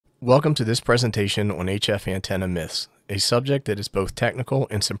Welcome to this presentation on HF antenna myths, a subject that is both technical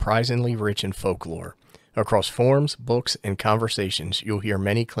and surprisingly rich in folklore. Across forums, books, and conversations, you'll hear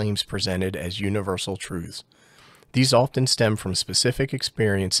many claims presented as universal truths. These often stem from specific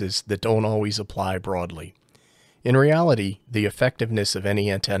experiences that don't always apply broadly. In reality, the effectiveness of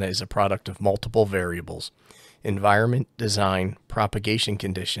any antenna is a product of multiple variables: environment, design, propagation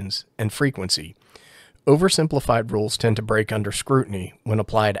conditions, and frequency. Oversimplified rules tend to break under scrutiny when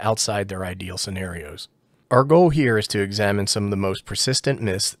applied outside their ideal scenarios. Our goal here is to examine some of the most persistent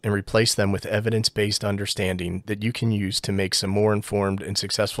myths and replace them with evidence-based understanding that you can use to make some more informed and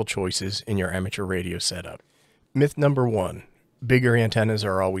successful choices in your amateur radio setup. Myth number 1. Bigger antennas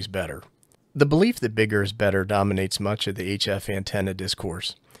are always better. The belief that bigger is better dominates much of the HF antenna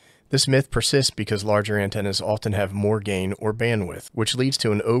discourse. This myth persists because larger antennas often have more gain or bandwidth, which leads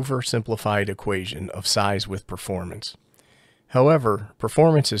to an oversimplified equation of size with performance. However,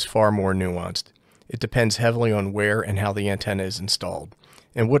 performance is far more nuanced. It depends heavily on where and how the antenna is installed,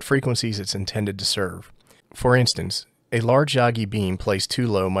 and what frequencies it's intended to serve. For instance, a large Yagi beam placed too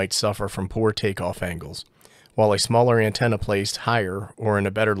low might suffer from poor takeoff angles, while a smaller antenna placed higher or in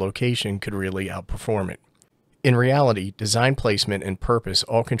a better location could really outperform it. In reality, design placement and purpose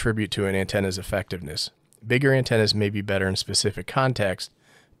all contribute to an antenna's effectiveness. Bigger antennas may be better in specific contexts,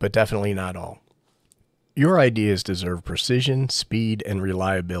 but definitely not all. Your ideas deserve precision, speed, and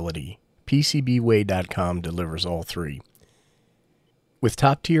reliability. PCBWay.com delivers all three. With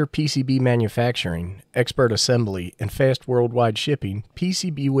top-tier PCB manufacturing, expert assembly, and fast worldwide shipping,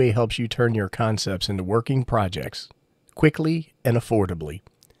 PCBWay helps you turn your concepts into working projects quickly and affordably.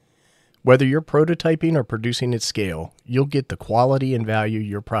 Whether you're prototyping or producing at scale, you'll get the quality and value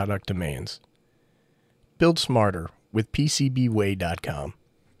your product demands. Build smarter with PCBWay.com.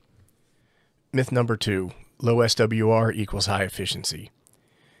 Myth number 2. Low SWR equals high efficiency.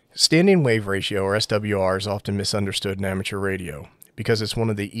 Standing wave ratio, or SWR, is often misunderstood in amateur radio. Because it's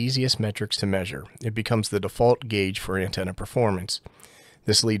one of the easiest metrics to measure, it becomes the default gauge for antenna performance.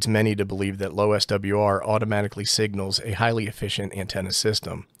 This leads many to believe that low SWR automatically signals a highly efficient antenna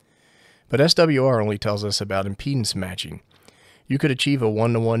system. But SWR only tells us about impedance matching. You could achieve a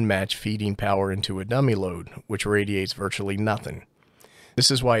 1-to-1 match feeding power into a dummy load, which radiates virtually nothing. This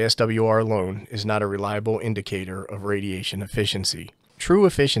is why SWR alone is not a reliable indicator of radiation efficiency. True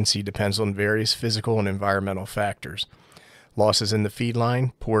efficiency depends on various physical and environmental factors. Losses in the feed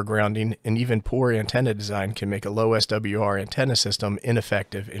line, poor grounding, and even poor antenna design can make a low SWR antenna system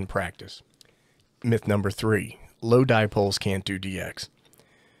ineffective in practice. Myth number 3. Low dipoles can't do DX.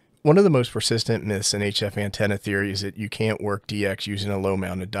 One of the most persistent myths in HF antenna theory is that you can't work DX using a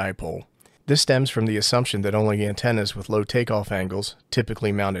low-mounted dipole. This stems from the assumption that only antennas with low takeoff angles,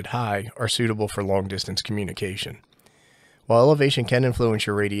 typically mounted high, are suitable for long-distance communication. While elevation can influence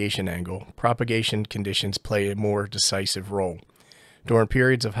your radiation angle, propagation conditions play a more decisive role. During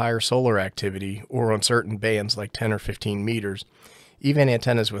periods of higher solar activity, or on certain bands like 10 or 15 meters, even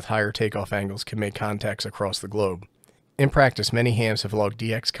antennas with higher takeoff angles can make contacts across the globe. In practice, many hams have logged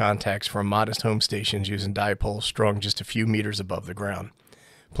DX contacts from modest home stations using dipoles strung just a few meters above the ground.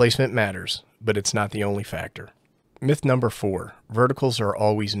 Placement matters, but it's not the only factor. Myth number 4. Verticals are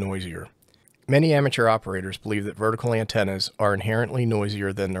always noisier. Many amateur operators believe that vertical antennas are inherently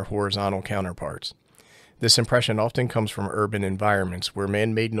noisier than their horizontal counterparts. This impression often comes from urban environments where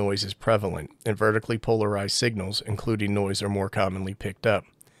man-made noise is prevalent and vertically polarized signals, including noise, are more commonly picked up.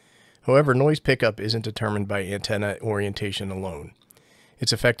 However, noise pickup isn't determined by antenna orientation alone.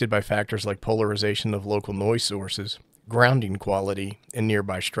 It's affected by factors like polarization of local noise sources, grounding quality, and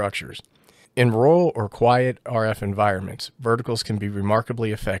nearby structures. In rural or quiet RF environments, verticals can be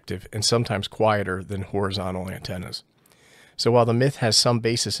remarkably effective and sometimes quieter than horizontal antennas. So while the myth has some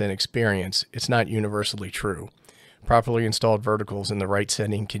basis in experience, it's not universally true. Properly installed verticals in the right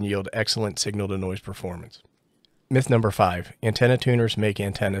setting can yield excellent signal-to-noise performance. Myth number 5. Antenna tuners make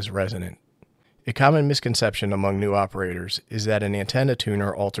antennas resonant. A common misconception among new operators is that an antenna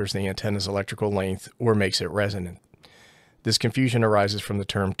tuner alters the antenna's electrical length or makes it resonant. This confusion arises from the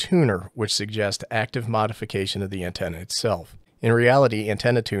term tuner, which suggests active modification of the antenna itself. In reality,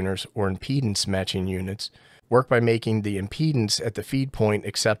 antenna tuners, or impedance matching units, work by making the impedance at the feed point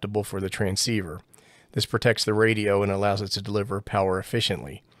acceptable for the transceiver. This protects the radio and allows it to deliver power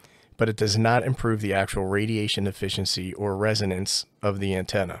efficiently, but it does not improve the actual radiation efficiency or resonance of the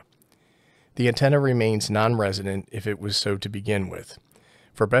antenna. The antenna remains non-resonant if it was so to begin with.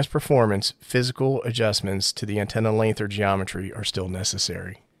 For best performance, physical adjustments to the antenna length or geometry are still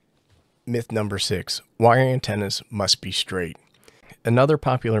necessary. Myth number 6. Wire antennas must be straight. Another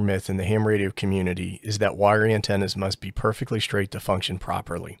popular myth in the ham radio community is that wire antennas must be perfectly straight to function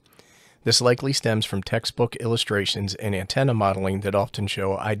properly. This likely stems from textbook illustrations and antenna modeling that often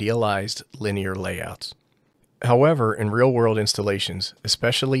show idealized linear layouts. However, in real-world installations,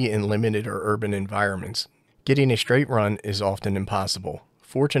 especially in limited or urban environments, getting a straight run is often impossible.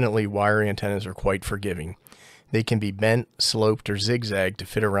 Fortunately, wire antennas are quite forgiving. They can be bent, sloped, or zigzagged to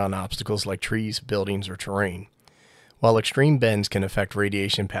fit around obstacles like trees, buildings, or terrain. While extreme bends can affect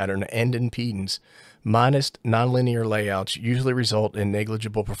radiation pattern and impedance, modest, nonlinear layouts usually result in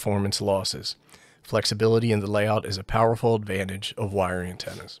negligible performance losses. Flexibility in the layout is a powerful advantage of wire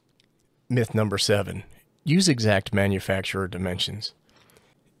antennas. Myth number 7. Use exact manufacturer dimensions.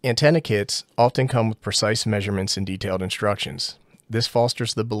 Antenna kits often come with precise measurements and detailed instructions. This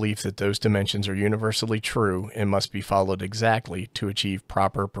fosters the belief that those dimensions are universally true and must be followed exactly to achieve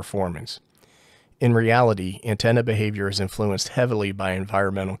proper performance. In reality, antenna behavior is influenced heavily by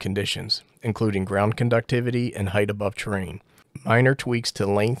environmental conditions, including ground conductivity and height above terrain. Minor tweaks to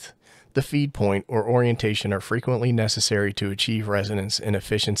length, the feed point, or orientation are frequently necessary to achieve resonance and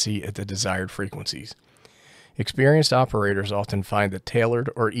efficiency at the desired frequencies. Experienced operators often find that tailored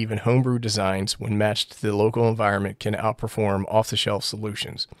or even homebrew designs, when matched to the local environment, can outperform off-the-shelf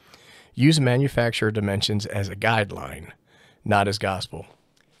solutions. Use manufacturer dimensions as a guideline, not as gospel.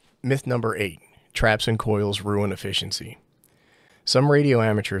 Myth number 8. Traps and coils ruin efficiency. Some radio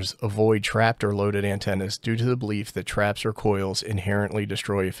amateurs avoid trapped or loaded antennas due to the belief that traps or coils inherently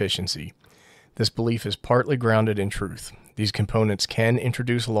destroy efficiency. This belief is partly grounded in truth. These components can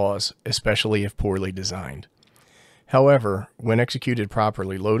introduce loss, especially if poorly designed. However, when executed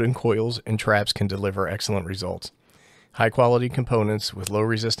properly, load-in coils and traps can deliver excellent results. High-quality components with low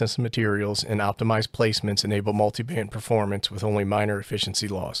resistance materials and optimized placements enable multiband performance with only minor efficiency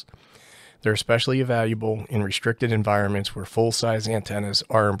loss. They're especially valuable in restricted environments where full-size antennas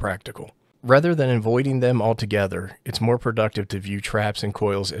are impractical. Rather than avoiding them altogether, it's more productive to view traps and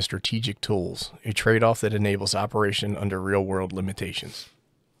coils as strategic tools, a trade-off that enables operation under real-world limitations.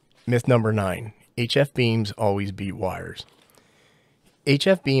 Myth number 9. HF beams always beat wires.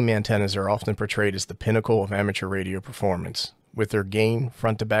 HF beam antennas are often portrayed as the pinnacle of amateur radio performance. With their gain,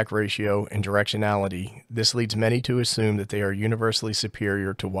 front-to-back ratio, and directionality, this leads many to assume that they are universally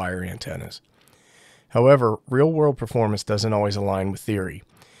superior to wire antennas. However, real-world performance doesn't always align with theory.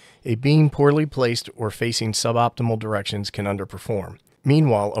 A beam poorly placed or facing suboptimal directions can underperform.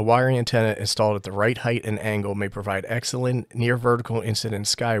 Meanwhile, a wire antenna installed at the right height and angle may provide excellent near-vertical incident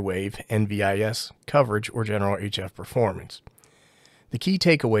skywave (NVIS) coverage or general HF performance. The key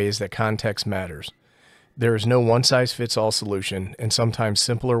takeaway is that context matters. There is no one-size-fits-all solution, and sometimes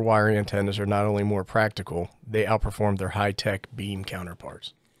simpler wire antennas are not only more practical, they outperform their high-tech beam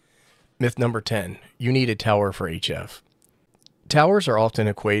counterparts. Myth number 10. You need a tower for HF. Towers are often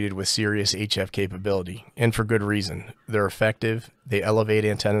equated with serious HF capability, and for good reason. They're effective, they elevate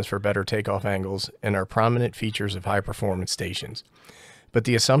antennas for better takeoff angles, and are prominent features of high-performance stations. But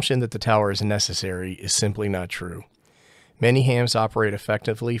the assumption that the tower is necessary is simply not true. Many hams operate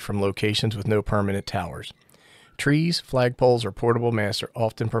effectively from locations with no permanent towers. Trees, flagpoles, or portable masts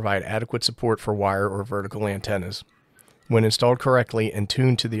often provide adequate support for wire or vertical antennas. When installed correctly and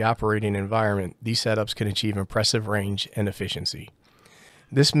tuned to the operating environment, these setups can achieve impressive range and efficiency.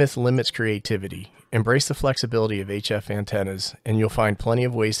 This myth limits creativity. Embrace the flexibility of HF antennas, and you'll find plenty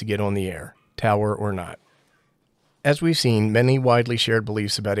of ways to get on the air, tower or not. As we've seen, many widely shared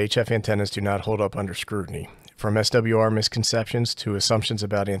beliefs about HF antennas do not hold up under scrutiny. From SWR misconceptions to assumptions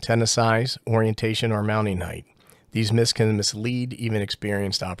about antenna size, orientation, or mounting height. These myths can mislead even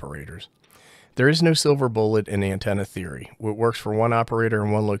experienced operators. There is no silver bullet in antenna theory. What works for one operator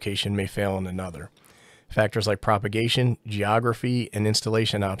in one location may fail in another. Factors like propagation, geography, and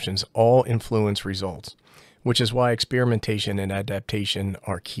installation options all influence results, which is why experimentation and adaptation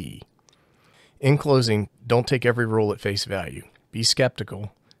are key. In closing, don't take every rule at face value. Be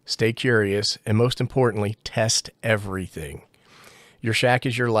skeptical, stay curious, and most importantly, test everything. Your shack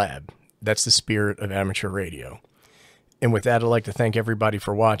is your lab. That's the spirit of amateur radio. And with that, I'd like to thank everybody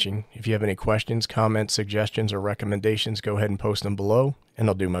for watching. If you have any questions, comments, suggestions, or recommendations, go ahead and post them below, and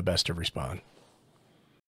I'll do my best to respond.